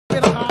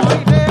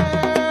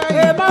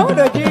Boy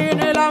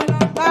Djiné lam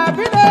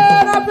abide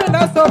na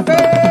pina sofe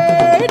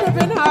du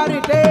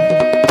finarité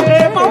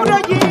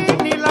Boy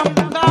Djiné lam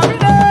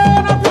abide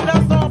na pina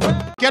sofe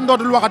kenn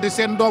dootul waxati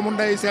seen doomu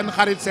ndey seen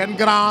xarit seen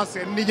grand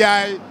seen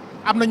nijaay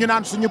am na ñu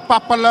naan suñu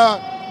papa la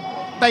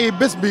tey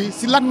bés bi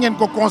si lan ngeen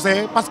ko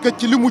conseillé parce que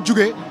ci li mu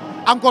jugee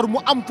encore mu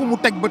am fu mu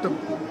teg bëtam.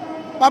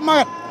 Pape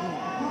Maguette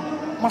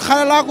man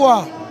xale laa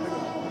quoi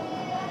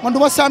man du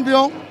ma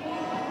champion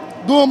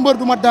du ma mbër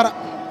du ma dara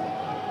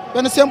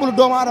benn simple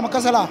doomu aadama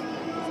kese laa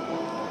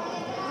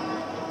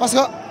parce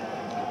que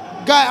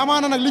gars yi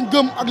amaana nag liñ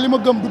gëm ak li ma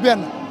gëm du benn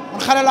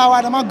man xale laa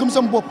waaye damaa gëm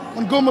sama bopp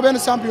man gëm ma benn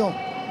champion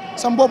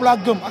sama bopp laa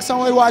gëm ak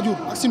sama waajur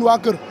ak suñu waa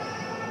kër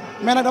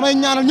mais nag damay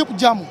ñaanal ñëpp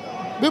jàmm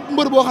bépp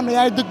mbër boo xam ne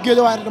yaa ngi dëkk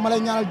Guédiawaye rek dama lay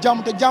ñaanal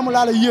jàmm te jàmm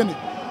laa lay yéene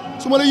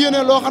su ma la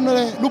yéenee loo xam ne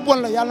lu bon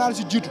la yàlla naa la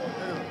si jiitu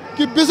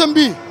kii bésam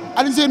bii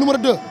Alioune Seye numéro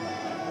 2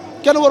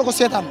 kenn waru ko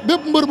seetaan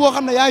bépp mbër boo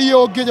xam ne yaa ngi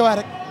yeewoo Guédiawaye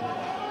rek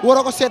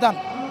waroo ko seetaan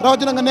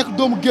rawatina nga nekk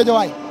doomu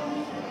Guédiawaye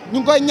ñu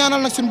ngi koy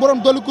ñaanal nag suñu borom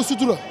dolli ko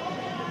sutura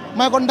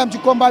may ko ndam ci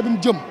combat bi mu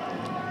jëm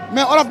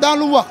mais olof daan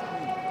lu mu wax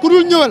ku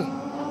dul ñëwal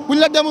buñ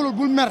la demalul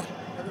bul mer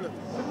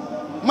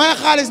may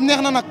xaalis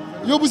neex na nag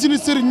yóbbu si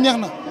nit sëriñ neex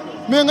na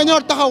mais nga ñëw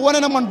taxaw wane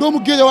na man doomu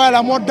Guédiawaye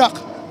la moo dàq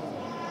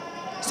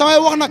samay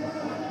wax nag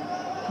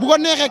bu ko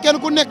neexee kenn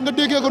ku nekk nga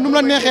déggee ko nu mu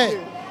la neexee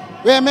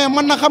mais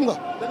man na xam nga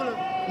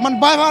man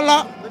Baye Fall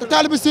laa te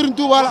taalibe Serigne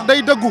Touba la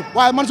day dëggu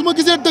waaye man su ma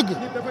gisee dëgg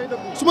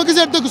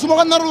su ma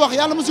ko narul wax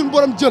yàlla ma suñu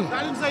borom jël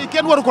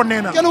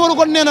kenn waru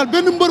ko neenal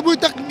benn mbër buy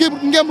tax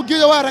ngemb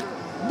Guédiawaye rek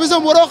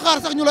bésam waroo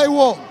xaar sax ñu lay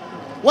woo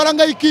wala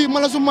ngay kii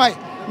man la su maay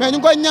mais ñu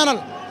ngi koy ñaanal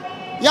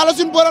yàlla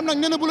suñu borom nag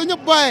nee na bu la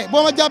ñëpp bàyyee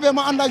boo ma jàppee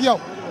ma ànd ak yow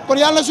kon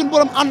yàlla na suñu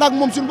borom ànd ak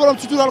moom suñu borom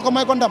sutural ko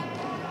may ko ndam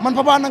man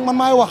papa nag man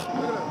maay wax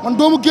man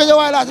doomu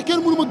Guédiawaye laa te kenn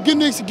mënu ma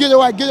génnee si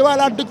Guédiawaye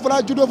laa dëkk fa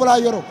laa juddoo fa laa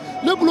yoroo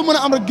lépp lu mën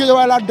a am rek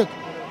Guédiawaye laa dëkk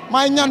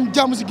maa ngi ñaan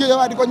jàmm si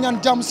Guédiawaye di ko ñaan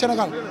jàmm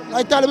Sénégal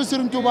ay taalibe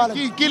Serigne Touba la.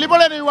 kii li ma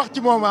leen di wax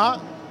ci moom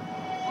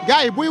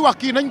gars yi buy wax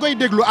kii nañ koy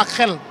déglu ak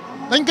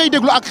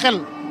xel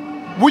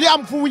bu ñu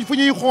am fu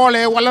ñuy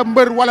xoolee wala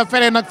mbër wala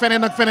feneen ak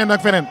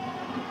feneen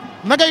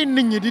na ngay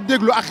nit ñi di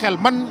déglu ak xel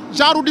man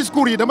genre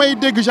discours yi damay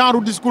dégg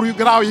genre discours yu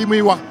garaaw yi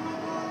muy wax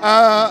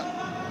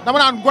dama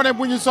naan gone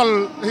bu ñu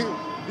sol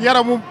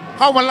yaramu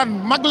xaw ma lan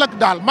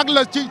mag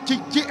la ci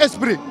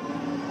esprit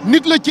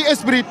nit la ci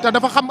esprit te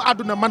dafa xam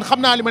àdduna man xam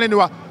naa li ma leen di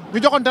wax ñu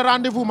joxante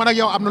rendez-vous man ak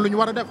yow am na lu ñu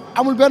war a def.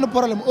 amul benn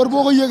problème heure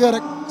boo ko yëgee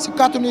rek si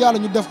kàttanu yàlla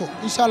ñu def ko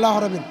incha allah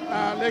rabbi.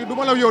 léegi du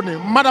ma la yónnee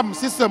madame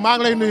Cissé maa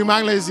ngi lay nuyu maa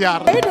ngi lay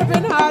ziar.